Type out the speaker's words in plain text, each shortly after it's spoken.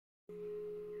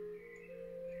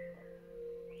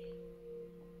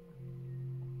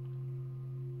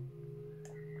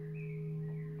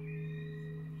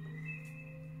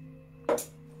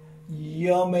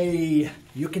Yummy!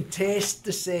 You can taste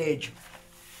the sage.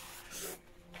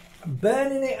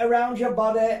 Burning it around your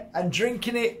body and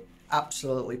drinking it,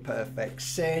 absolutely perfect.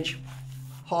 Sage,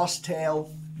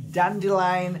 horsetail,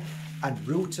 dandelion and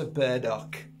root of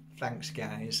burdock. Thanks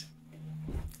guys.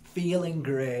 Feeling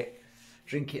great.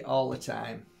 Drink it all the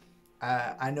time.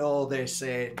 I know they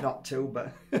say not to,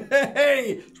 but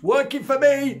hey, it's working for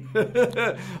me.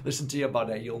 Listen to your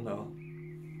body, you'll know.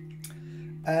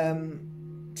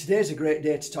 Today's a great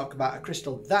day to talk about a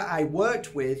crystal that I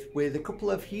worked with a couple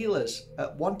of healers.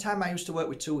 At one time I used to work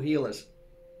with 2 healers.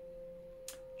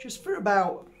 Just for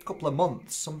about a couple of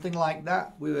months, something like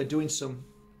that. We were doing some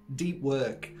deep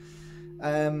work.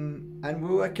 And we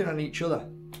were working on each other.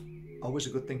 Always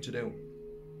a good thing to do.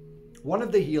 One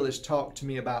of the healers talked to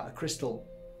me about a crystal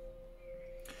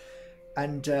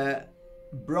and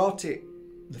brought it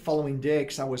the following day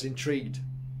because I was intrigued.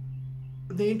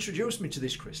 They introduced me to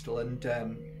this crystal and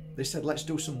they said, let's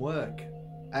do some work.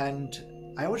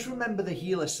 And I always remember the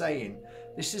healer saying,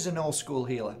 this is an old school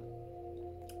healer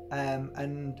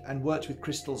and worked with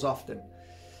crystals often,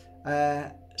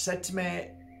 said to me,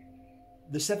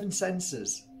 the 7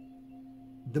 senses,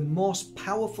 the most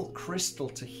powerful crystal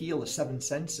to heal the 7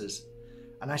 senses.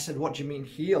 And I said, what do you mean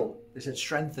heal? They said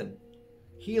strengthen.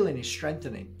 Healing is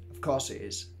strengthening. Of course it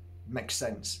is. Makes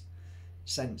sense.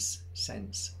 Sense,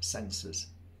 senses.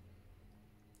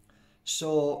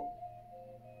 So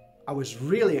I was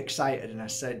really excited and I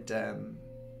said,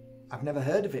 I've never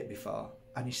heard of it before.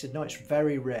 And he said, no, it's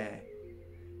very rare.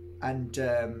 And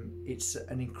it's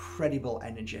an incredible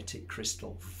energetic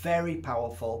crystal, very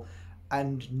powerful.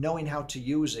 And knowing how to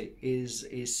use it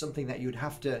is something that you'd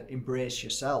have to embrace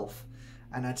yourself.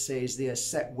 And I'd say, is there a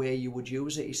set way you would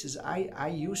use it? He says, I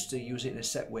used to use it in a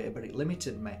set way, but it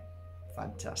limited me.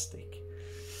 Fantastic.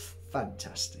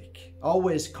 Fantastic.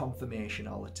 Always confirmation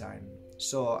all the time.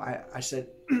 So I said,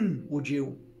 would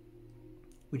you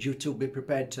two be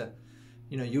prepared to,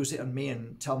 use it on me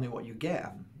and tell me what you get?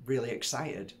 I'm really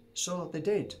excited. So they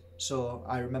did. So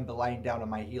I remember lying down on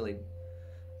my healing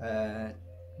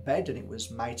bed and it was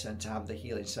my turn to have the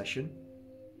healing session.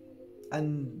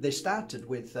 And they started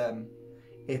with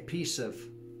a piece of,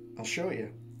 I'll show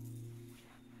you.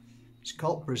 It's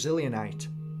called Brazilianite.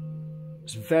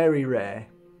 It's very rare.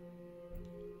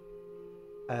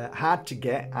 Hard to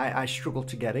get. I struggled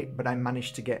to get it, but I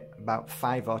managed to get about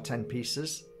 5 or 10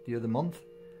 pieces the other month.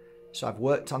 So I've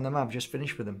worked on them. I've just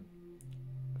finished with them.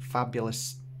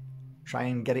 Fabulous. Try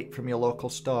and get it from your local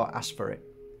store. Ask for it.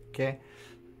 Okay.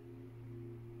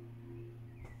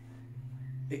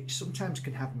 It sometimes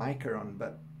can have mica on,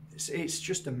 but it's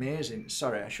just amazing.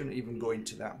 Sorry, I shouldn't even go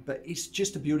into that, but it's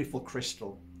just a beautiful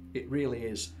crystal. It really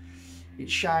is. It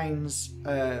shines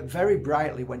very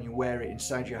brightly when you wear it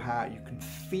inside your heart. You can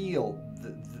feel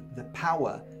the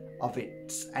power of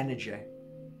its energy.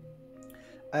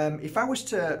 If I was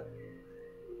to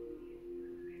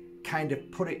kind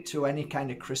of put it to any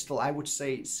kind of crystal, I would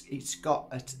say it's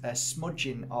got a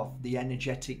smudging of the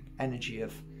energetic energy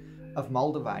of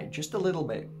Moldavite, just a little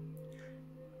bit.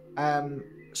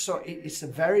 So it's a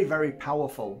very, very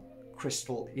powerful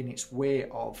crystal in its way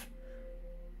of,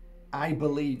 I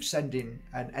believe, sending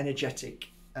an energetic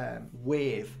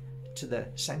wave to the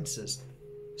senses.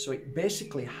 So it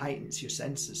basically heightens your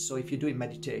senses. So if you're doing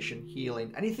meditation,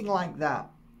 healing, anything like that,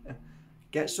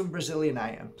 get some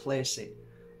Brazilianite and place it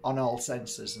on all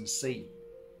senses and see.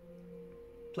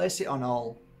 Place it on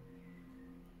all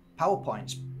power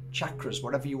points, chakras,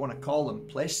 whatever you want to call them.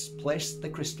 Place the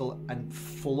crystal and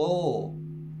flow.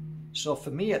 So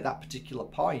for me at that particular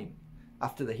point,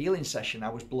 after the healing session, I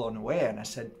was blown away and I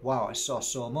said, wow, I saw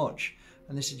so much.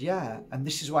 And they said, yeah. And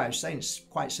this is why I was saying it's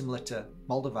quite similar to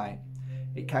Moldavite.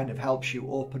 It kind of helps you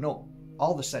open up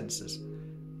all the senses.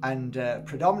 And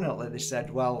predominantly they said,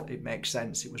 well, it makes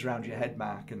sense. It was around your head,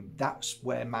 Mark. And that's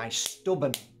where my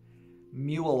stubborn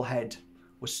mule head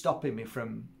was stopping me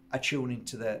from attuning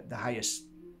to the highest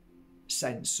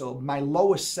sense. So my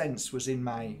lowest sense was in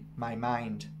my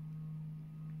mind.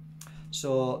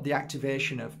 So the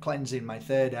activation of cleansing my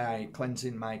third eye,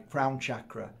 cleansing my crown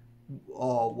chakra,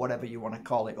 or whatever you want to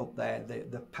call it up there,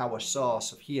 the power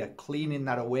source of here, cleaning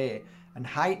that away and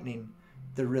heightening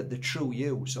the true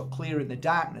you. So clearing the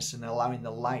darkness and allowing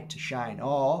the light to shine,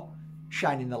 or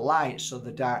shining the light so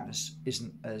the darkness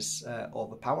isn't as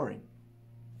overpowering.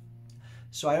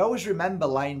 So I always remember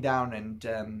lying down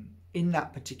and in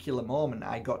that particular moment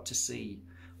I got to see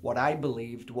what I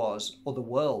believed was other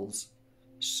worlds.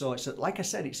 So it's like I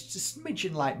said, it's just a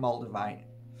smidgen like Moldavite.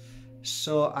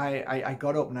 So I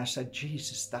got up and I said,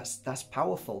 Jesus, that's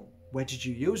powerful. Where did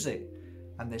you use it?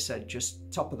 And they said,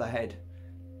 just top of the head.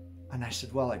 And I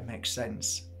said, well, it makes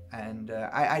sense. And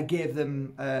I gave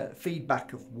them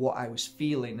feedback of what I was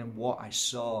feeling and what I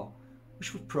saw,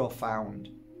 which was profound.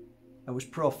 It was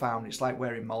profound. It's like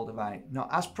wearing Moldavite. Not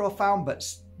as profound, but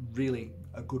really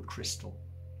a good crystal.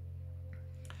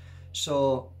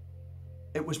 So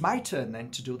it was my turn then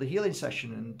to do the healing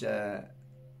session. And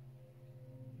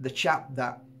the chap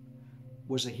that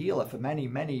was a healer for many,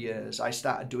 many years, I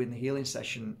started doing the healing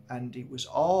session, and it was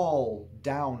all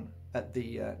down at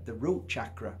the root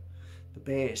chakra, the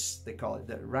base, they call it,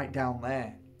 right down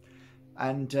there.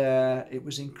 And it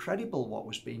was incredible what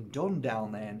was being done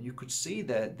down there, and you could see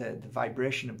the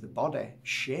vibration of the body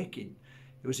shaking.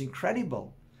 It was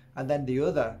incredible. And then the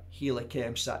other healer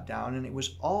came, sat down, and it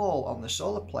was all on the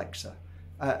solar plexus.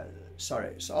 Sorry,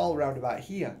 it's all around about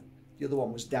here. The other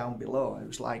one was down below. It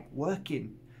was like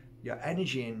working your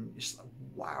energy, and it's like,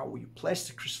 wow, you place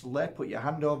the crystal there, put your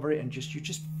hand over it, and you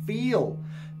just feel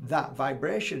that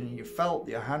vibration, and you felt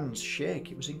your hands shake.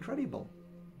 It was incredible.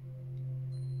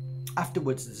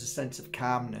 Afterwards, there's a sense of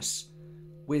calmness.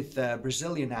 With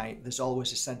Brazilianite, there's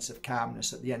always a sense of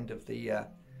calmness at the end of the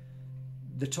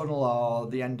tunnel, or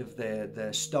the end of the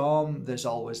storm. There's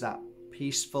always that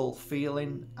peaceful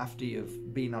feeling after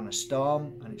you've been on a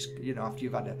storm, and it's, you know, after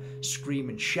you've had a scream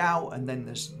and shout, and then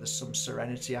there's some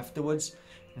serenity afterwards.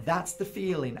 That's the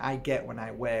feeling I get when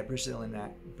I wear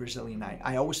Brazilianite.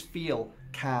 I always feel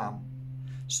calm.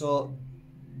 So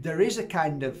there is a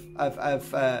kind of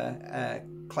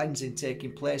cleansing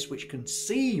taking place, which can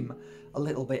seem a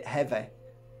little bit heavy,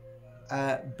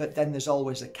 but then there's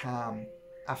always a calm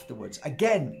afterwards.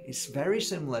 Again, it's very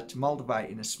similar to Moldavite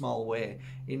in a small way,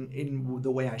 in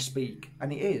the way I speak,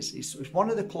 and it is. It's one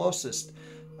of the closest,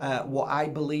 what I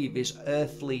believe is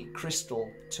earthly crystal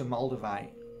to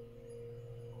Moldavite.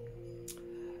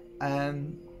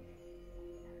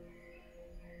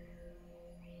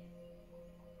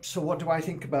 So what do I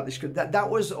think about this? That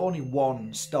was only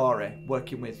one story,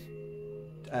 working with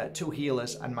two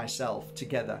healers and myself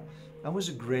together. That was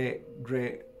a great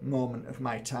moment of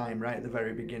my time right at the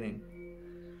very beginning.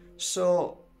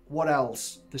 So what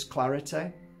else? There's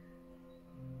clarity.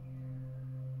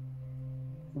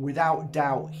 Without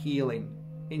doubt, healing,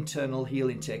 internal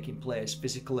healing taking place,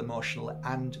 physical, emotional,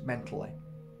 and mentally.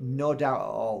 No doubt at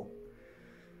all.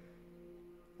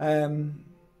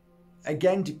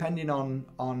 Again, depending on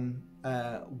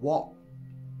what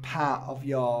part of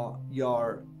your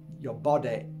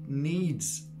body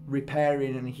needs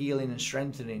repairing and healing and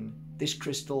strengthening, this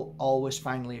crystal always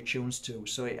finally attunes to.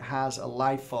 So it has a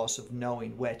life force of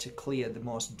knowing where to clear the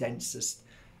most densest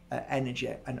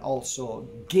energy, and also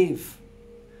give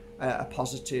a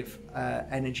positive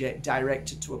energy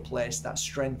directed to a place that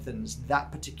strengthens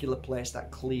that particular place, that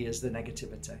clears the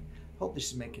negativity. Hope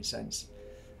this is making sense.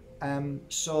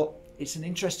 So it's an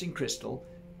interesting crystal,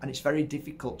 and it's very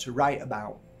difficult to write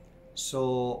about.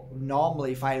 So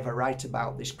normally, if I ever write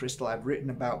about this crystal, I've written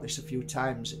about this a few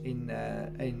times in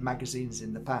magazines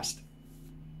in the past,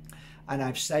 and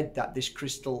I've said that this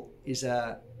crystal is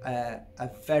a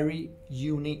very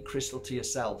unique crystal to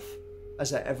yourself,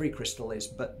 as every crystal is,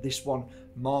 but this one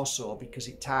more so, because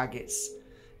it targets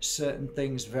certain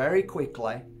things very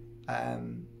quickly.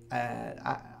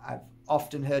 I've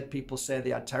often heard people say they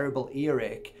had terrible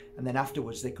earache, and then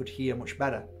afterwards they could hear much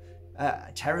better.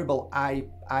 Terrible eye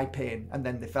pain, and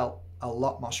then they felt a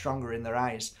lot more stronger in their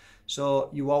eyes. So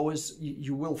you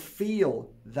will feel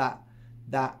that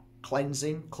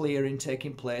cleansing, clearing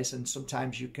taking place, and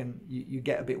sometimes you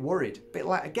get a bit worried. A bit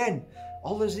like, again,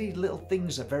 all those little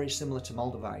things are very similar to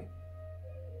Moldavite.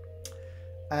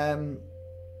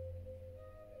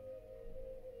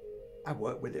 I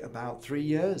worked with it about 3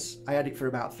 years. I had it for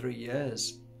about 3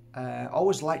 years. I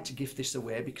always liked to give this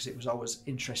away because it was always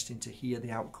interesting to hear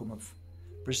the outcome of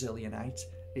Brazilianite.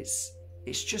 It's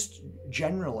just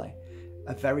generally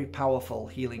a very powerful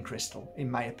healing crystal, in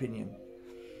my opinion.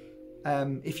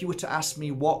 If you were to ask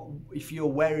me if you're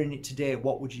wearing it today,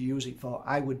 what would you use it for?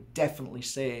 I would definitely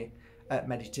say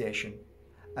meditation,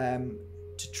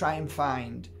 to try and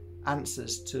find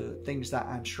answers to things that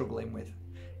I'm struggling with.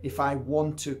 If I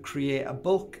want to create a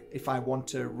book, if I want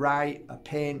to write,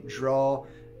 paint, draw,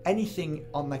 anything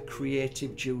on the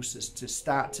creative juices to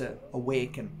start to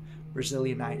awaken,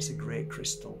 Brazilianite's a great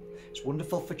crystal. It's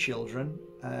wonderful for children,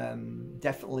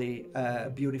 definitely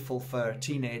beautiful for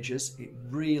teenagers. It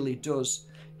really does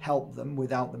help them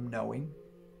without them knowing.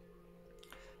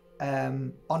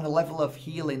 On a level of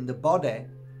healing the body,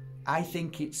 I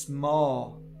think it's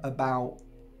more about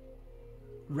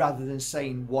rather than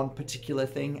saying one particular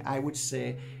thing, I would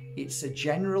say it's a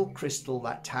general crystal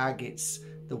that targets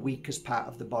the weakest part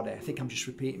of the body. I think I'm just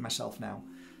repeating myself now.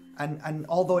 And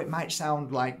although it might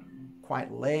sound like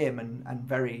quite lame and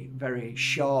very, very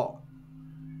short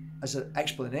as an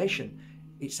explanation,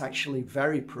 it's actually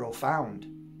very profound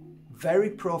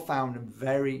and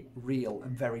very real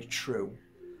and very true.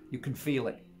 You can feel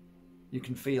it. You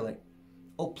can feel it.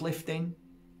 Uplifting,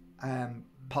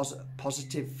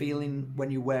 positive feeling when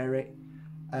you wear it.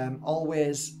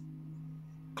 Always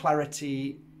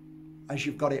clarity as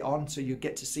you've got it on, so you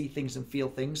get to see things and feel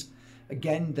things.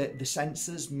 Again, the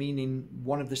senses, meaning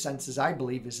one of the senses I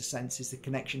believe is a sense, is the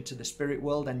connection to the spirit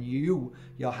world and you,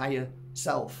 your higher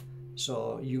self.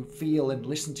 So you feel and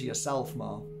listen to yourself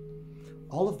more.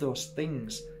 All of those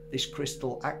things, this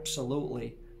crystal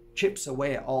absolutely chips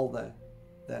away at all the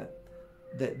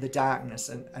darkness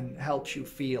and helps you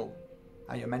feel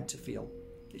how you're meant to feel.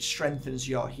 It strengthens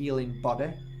your healing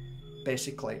body.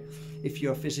 Basically, if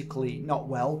you're physically not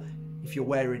well, if you're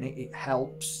wearing it, it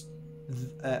helps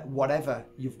whatever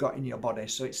you've got in your body.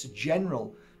 So it's a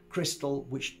general crystal,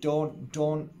 which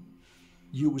don't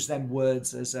use them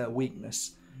words as a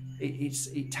weakness.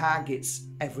 It targets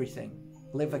everything: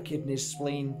 liver, kidneys,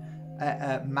 spleen,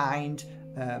 mind,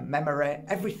 memory,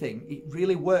 everything. It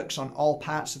really works on all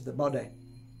parts of the body.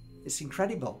 It's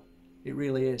incredible. It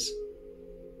really is.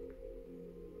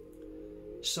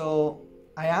 So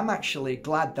I am actually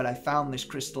glad that I found this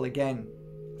crystal again.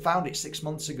 Found it 6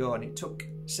 months ago, and it took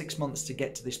 6 months to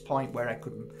get to this point where I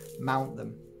could mount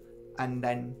them, and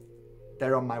then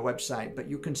they're on my website. But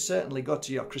you can certainly go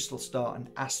to your crystal store and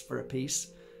ask for a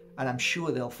piece, and I'm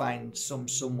sure they'll find some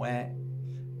somewhere,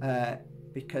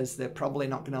 because they're probably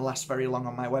not going to last very long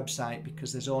on my website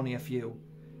because there's only a few.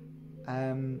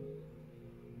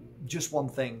 Just one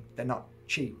thing, they're not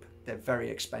cheap, they're very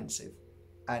expensive,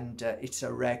 and it's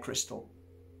a rare crystal,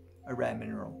 a rare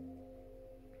mineral.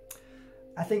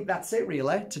 I think that's it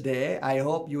really today. I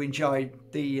hope you enjoyed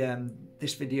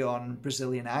this video on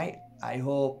Brazilianite. I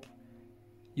hope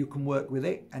you can work with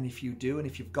it, and if you do, and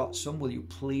if you've got some, will you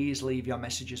please leave your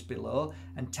messages below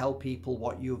and tell people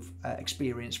what you've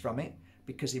experienced from it,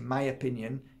 because in my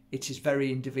opinion it is very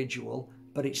individual,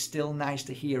 but it's still nice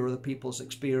to hear other people's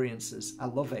experiences. I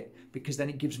love it, because then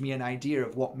it gives me an idea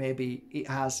of what maybe it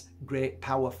has great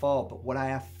power for. But what I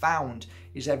have found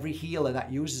is every healer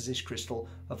that uses this crystal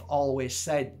have always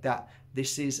said that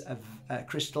this is a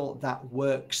crystal that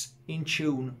works in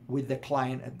tune with the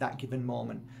client at that given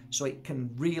moment. So it can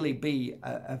really be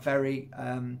a very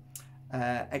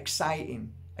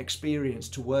exciting experience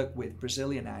to work with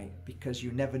Brazilianite, because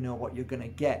you never know what you're going to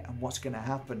get and what's going to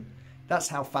happen. That's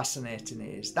how fascinating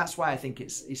it is. That's why I think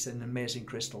it's an amazing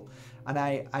crystal. And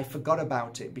I forgot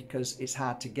about it because it's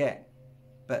hard to get.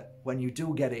 But when you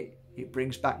do get it, it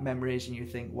brings back memories and you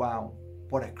think, wow,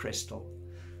 what a crystal.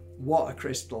 What a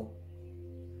crystal.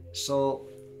 So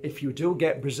if you do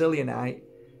get Brazilianite,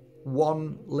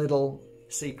 one little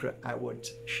secret I would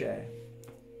share: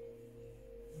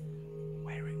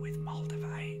 wear it with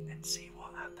Moldavite and see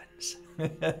what happens.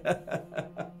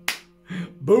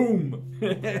 Boom.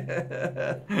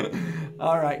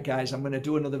 All right guys, I'm going to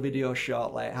do another video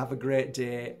shortly. Have a great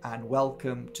day and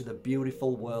welcome to the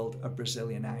beautiful world of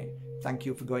Brazilianite. Thank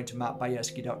you for going to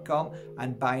Bajerski.com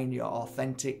and buying your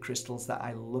authentic crystals that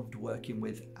I loved working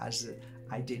with, as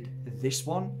I did this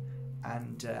one,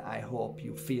 and I hope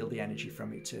you feel the energy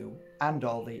from it too, and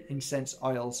all the incense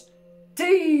oils,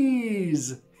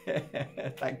 teas.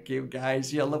 Thank you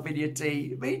guys, you're loving your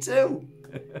tea. Me too.